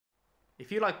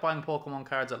If you like buying Pokemon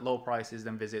cards at low prices,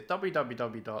 then visit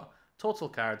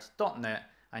www.totalcards.net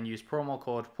and use promo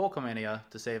code Pokemania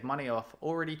to save money off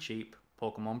already cheap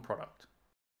Pokemon product.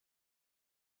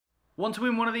 Want to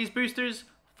win one of these boosters?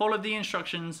 Follow the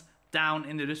instructions down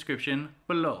in the description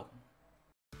below.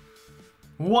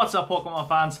 What's up, Pokemon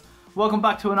fans? Welcome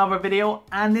back to another video,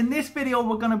 and in this video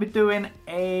we're going to be doing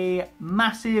a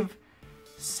massive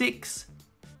 6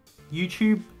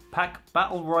 YouTube pack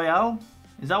battle royale.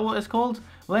 Is that what it's called?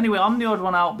 Well, anyway, I'm the odd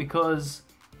one out because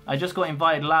I just got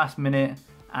invited last minute,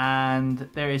 and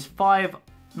there's 7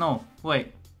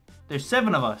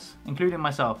 of us, including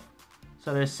myself.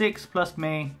 So there's 6 plus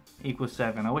me equals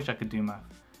 7. I wish I could do math.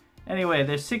 Anyway,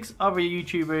 there's 6 other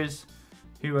YouTubers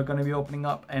who are going to be opening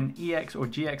up an EX or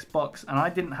GX box, and I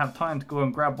didn't have time to go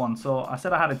and grab one, so I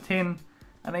said I had a tin,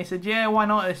 and they said, yeah, why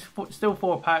not? It's still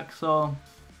 4 packs, so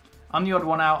I'm the odd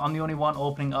one out. I'm the only one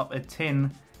opening up a tin,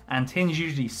 and tins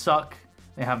usually suck.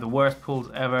 They have the worst pulls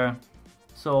ever,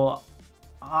 so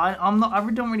I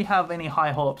don't really have any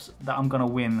high hopes that I'm going to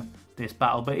win this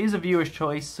battle, but it is a viewer's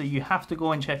choice, so you have to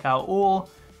go and check out all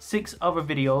 6 other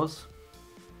videos.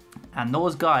 And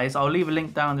those guys, I'll leave a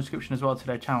link down in the description as well to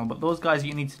their channel, but those guys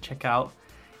you need to check out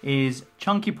is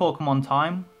Chunky Pokemon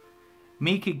Time,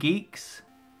 MikaGeeks,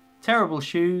 Terrible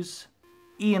Shoes,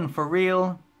 Ian For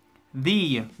Real,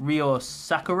 the Ryo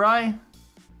Sakurai,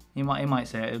 he might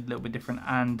say it a little bit different,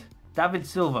 and David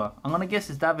Silva. I'm gonna guess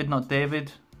it's David, not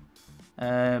David,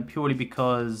 purely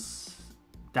because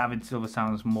David Silva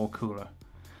sounds more cooler.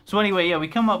 So anyway, yeah, we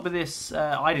come up with this,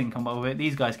 I didn't come up with it,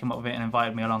 these guys came up with it and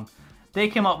invited me along. They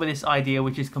came up with this idea,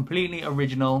 which is completely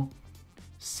original.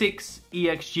 6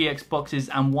 EX GX boxes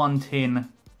and 1 tin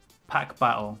pack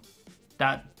battle.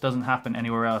 That doesn't happen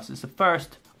anywhere else. It's the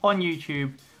first on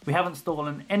YouTube. We haven't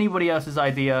stolen anybody else's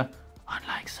idea,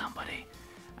 unlike somebody.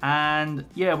 And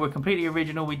yeah, we're completely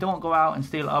original. We don't go out and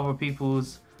steal other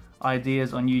people's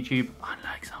ideas on YouTube,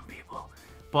 unlike some people.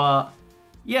 But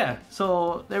yeah,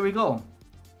 so there we go.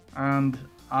 And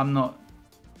I'm not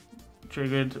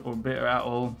triggered or bitter at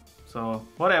all. So,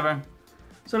 whatever.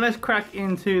 So let's crack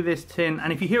into this tin.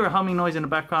 And if you hear a humming noise in the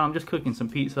background, I'm just cooking some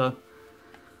pizza.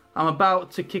 I'm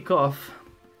about to kick off.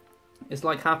 It's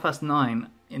like 9:30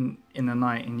 in the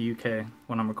night in the UK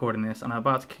when I'm recording this. And I'm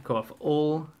about to kick off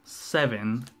all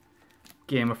 7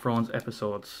 Game of Thrones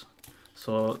episodes.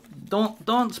 So,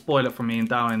 don't spoil it for me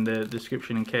down in the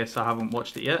description in case I haven't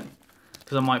watched it yet.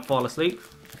 Because I might fall asleep.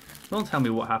 Don't tell me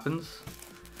what happens.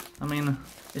 I mean,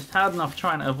 it's hard enough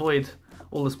trying to avoid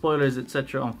all the spoilers,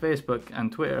 etc. on Facebook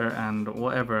and Twitter and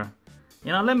whatever.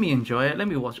 You know, let me enjoy it. Let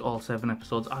me watch all 7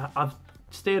 episodes. I've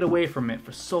stayed away from it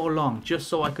for so long just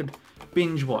so I could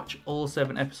binge watch all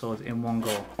 7 episodes in one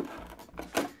go.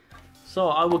 So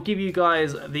I will give you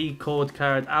guys the code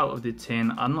card out of the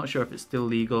tin. I'm not sure if it's still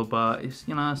legal, but it's,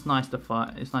 you know, it's nice to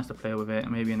play with it.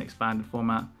 Maybe in expanded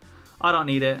format. I don't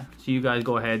need it, so you guys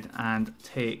go ahead and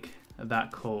take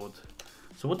that code.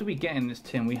 So what do we get in this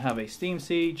tin? We have a Steam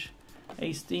Siege,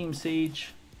 a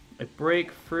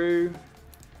Breakthrough,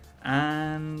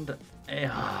 and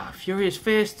a Furious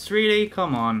Fists. Really?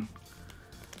 Come on.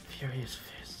 Furious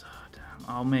Fists. Oh, damn.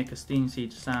 I'll make a Steam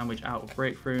Siege sandwich out of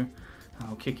Breakthrough.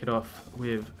 I'll kick it off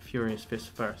with Furious Fist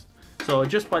first. So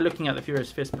just by looking at the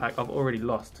Furious Fist pack, I've already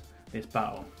lost this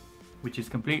battle, which is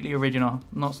completely original,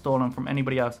 not stolen from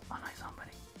anybody else, unlike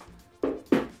somebody.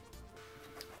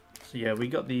 So yeah, we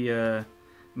got the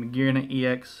Magirna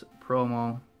EX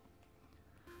promo.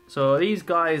 So these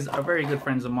guys are very good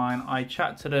friends of mine. I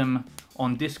chat to them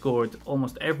on Discord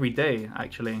almost every day,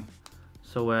 actually.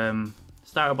 So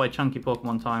started by Chunky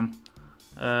Pokemon Time.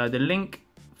 The link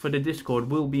for the Discord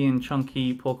will be in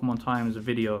Chunky Pokemon Time's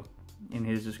video in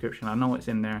his description. I know it's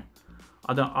in there.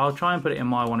 I'll try and put it in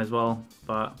my one as well,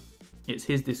 but it's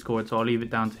his Discord, so I'll leave it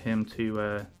down to him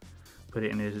to put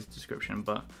it in his description.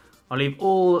 But I'll leave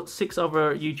all 6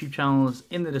 other YouTube channels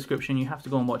in the description. You have to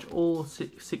go and watch all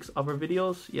 6 other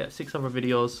videos. Yeah, 6 other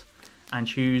videos, and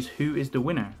choose who is the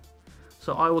winner.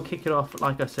 So I will kick it off,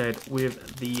 like I said,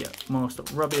 with the most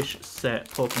rubbish set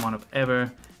Pokemon I've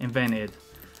ever invented.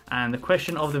 And the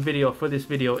question of the video for this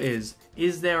video is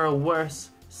there a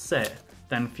worse set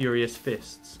than Furious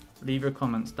Fists? Leave your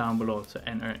comments down below to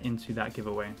enter into that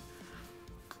giveaway.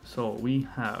 So we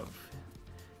have,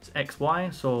 it's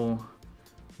XY, so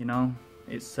you know,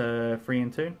 it's 3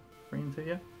 and 2,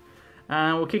 yeah.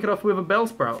 And we'll kick it off with a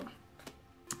Bellsprout,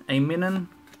 a Minun,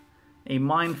 a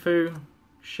Mindfu,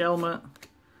 Shelmet,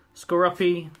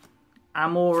 Skorupi,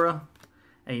 Amora,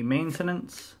 a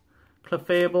Maintenance,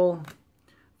 Clefable,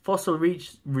 Fossil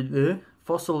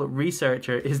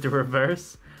Researcher is the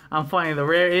reverse, and finally the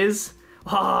rare is,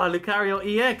 Lucario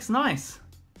EX, nice.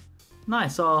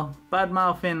 Nice, so bad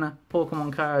mouthing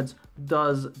Pokemon cards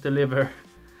does deliver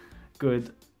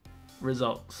good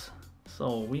results.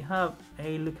 So we have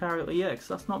a Lucario EX,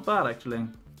 that's not bad actually.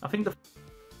 I think the...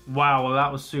 Wow, well,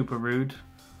 that was super rude.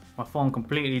 My phone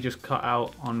completely just cut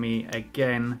out on me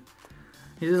again.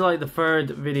 This is like the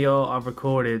third video I've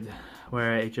recorded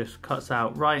where it just cuts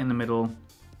out right in the middle.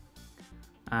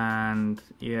 And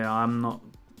yeah, I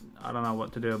don't know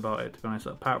what to do about it, to be honest,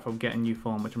 apart from getting a new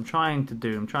phone, which I'm trying to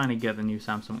do. I'm trying to get the new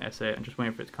Samsung S8. I'm just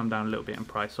waiting for it to come down a little bit in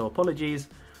price. So apologies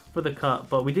for the cut,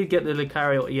 but we did get the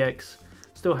Lucario EX.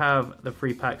 Still have the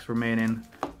 3 packs remaining.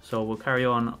 So we'll carry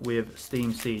on with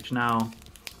Steam Siege. Now,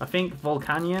 I think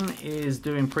Volcanion is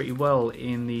doing pretty well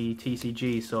in the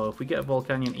TCG. So if we get a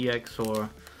Volcanion EX or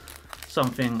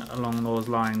something along those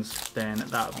lines, then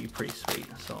that would be pretty sweet.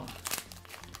 So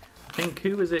I think,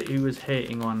 who was it who was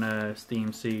hating on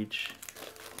Steam Siege?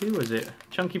 Who was it?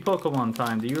 Chunky Pokemon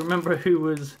time. Do you remember who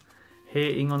was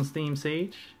hating on Steam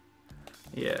Siege?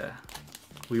 Yeah,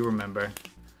 we remember.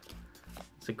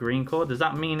 It's a green code. Does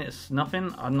that mean it's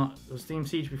nothing? I'm not. Was Steam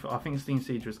Siege before? I think Steam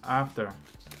Siege was after.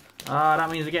 Ah,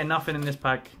 that means we get nothing in this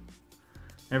pack.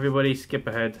 Everybody, skip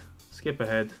ahead. Skip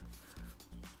ahead.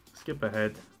 Skip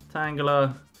ahead.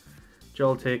 Tangela,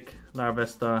 Joltik,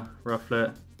 Larvesta,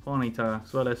 Rufflet, Ponyta,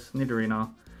 as well as Nidorino.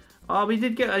 Oh, we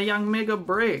did get a young Mega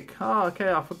Break. Oh,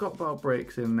 okay, I forgot about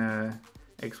breaks in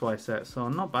XY set, so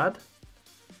not bad.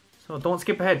 So don't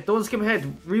skip ahead, don't skip ahead.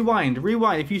 Rewind,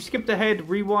 rewind. If you skipped ahead,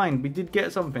 rewind. We did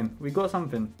get something. We got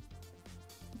something.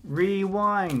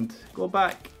 Rewind. Go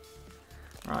back.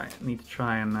 Right, need to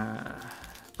try and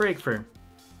Breakthrough.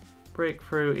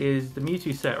 Breakthrough is the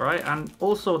Mewtwo set, right? And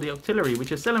also the Octillery,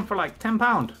 which is selling for like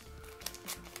 £10.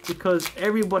 Because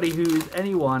everybody who's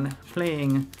anyone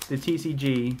playing the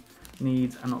TCG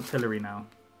needs an Octillery now.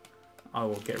 I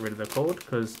will get rid of the code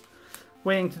because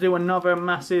waiting to do another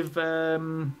massive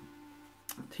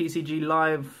TCG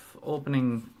live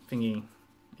opening thingy.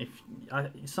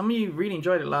 Some of you really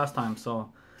enjoyed it last time, so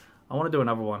I want to do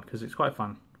another one because it's quite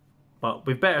fun. But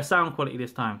with better sound quality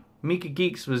this time.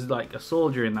 MikaGeeks was like a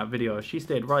soldier in that video. She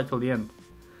stayed right till the end.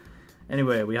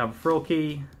 Anyway, we have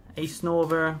Froakie, a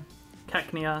Snover,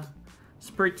 Cacnea,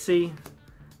 Spritzee,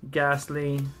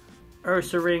 Ghastly,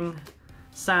 Ursaring,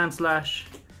 Sandslash,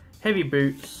 Heavy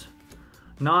Boots.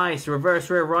 Nice, reverse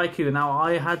rare Raikou. Now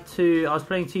I was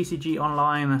playing TCG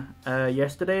online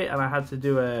yesterday and I had to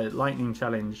do a lightning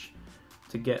challenge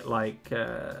to get like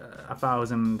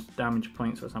 1,000 damage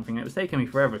points or something. It was taking me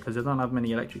forever because I don't have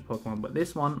many electric Pokemon, but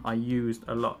this one I used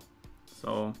a lot.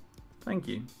 So thank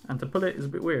you. And to pull it is a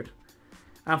bit weird.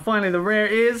 And finally the rare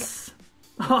is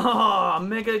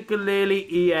Mega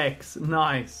Galele EX.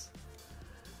 Nice.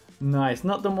 Nice.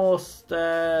 Not the most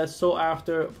sought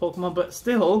after Pokemon, but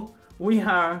still we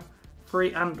are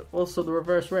free, and also the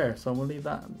reverse rare. So we'll leave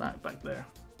that back there.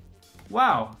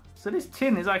 Wow. So this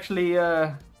tin is actually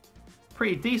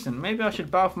pretty decent. Maybe I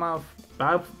should badmouth.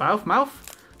 Maybe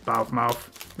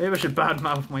I should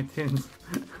badmouth my tins,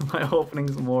 my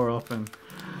openings more often.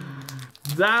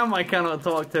 Damn, I cannot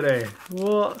talk today.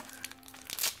 What?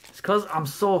 It's because I'm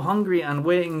so hungry and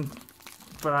waiting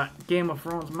for that Game of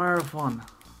Thrones marathon.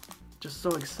 Just so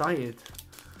excited.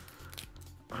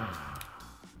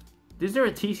 Is there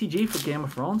a TCG for Game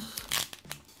of Thrones?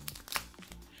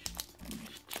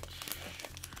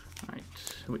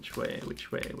 Right,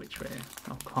 which way?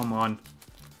 Oh, come on.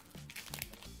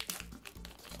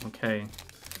 Okay,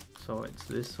 so it's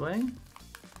this way.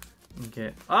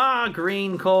 Okay. Ah,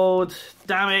 green code.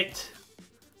 Damn it.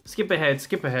 Skip ahead.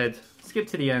 Skip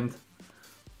to the end.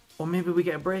 Or maybe we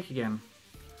get a break again.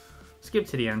 Skip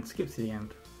to the end.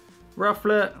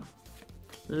 Rufflet.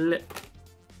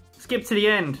 Skip to the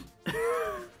end.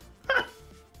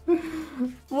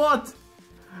 What?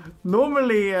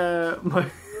 Normally,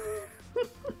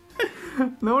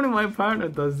 normally my partner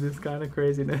does this kind of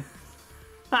craziness.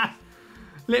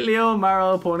 Litleo,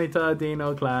 Maro, Ponyta,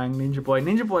 Dino, Clang, Ninja Boy.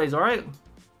 Ninja Boy is alright.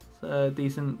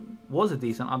 Decent. Was it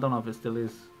decent? I don't know if it still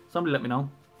is. Somebody let me know.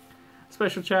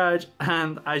 Special charge,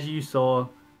 and as you saw,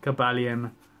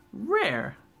 Cobalion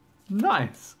rare.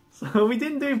 Nice. So we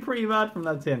didn't do pretty bad from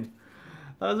that tin.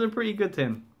 That was a pretty good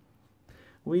tin.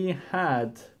 We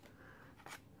had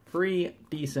 3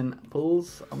 decent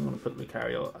pulls. I'm going to put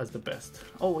Lucario as the best.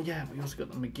 Oh yeah, we also got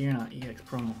the Magearna EX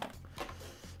promo.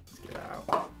 Let's get it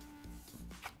out.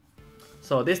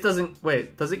 So this doesn't,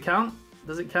 wait, does it count?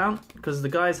 Does it count? Because the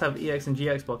guys have EX and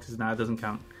GX boxes now, it doesn't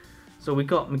count. So we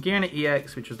got Magearna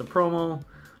EX, which was the promo,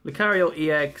 Lucario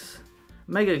EX,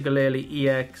 Mega Galele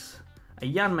EX, a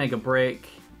Yan Mega Break,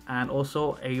 and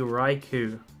also a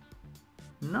Raikou.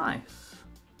 Nice.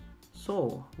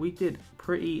 So we did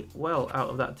pretty well out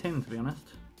of that tin, to be honest.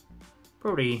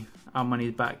 Probably our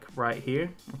money's back right here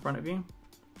in front of you.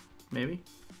 Maybe.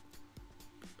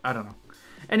 I don't know.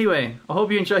 Anyway, I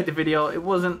hope you enjoyed the video. It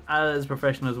wasn't as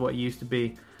professional as what it used to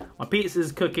be. My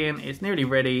pizza's cooking, it's nearly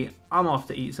ready. I'm off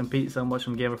to eat some pizza and watch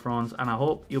some Game of Thrones, and I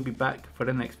hope you'll be back for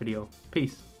the next video.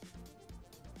 Peace.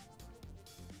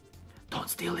 Don't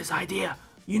steal this idea.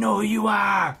 You know who you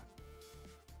are.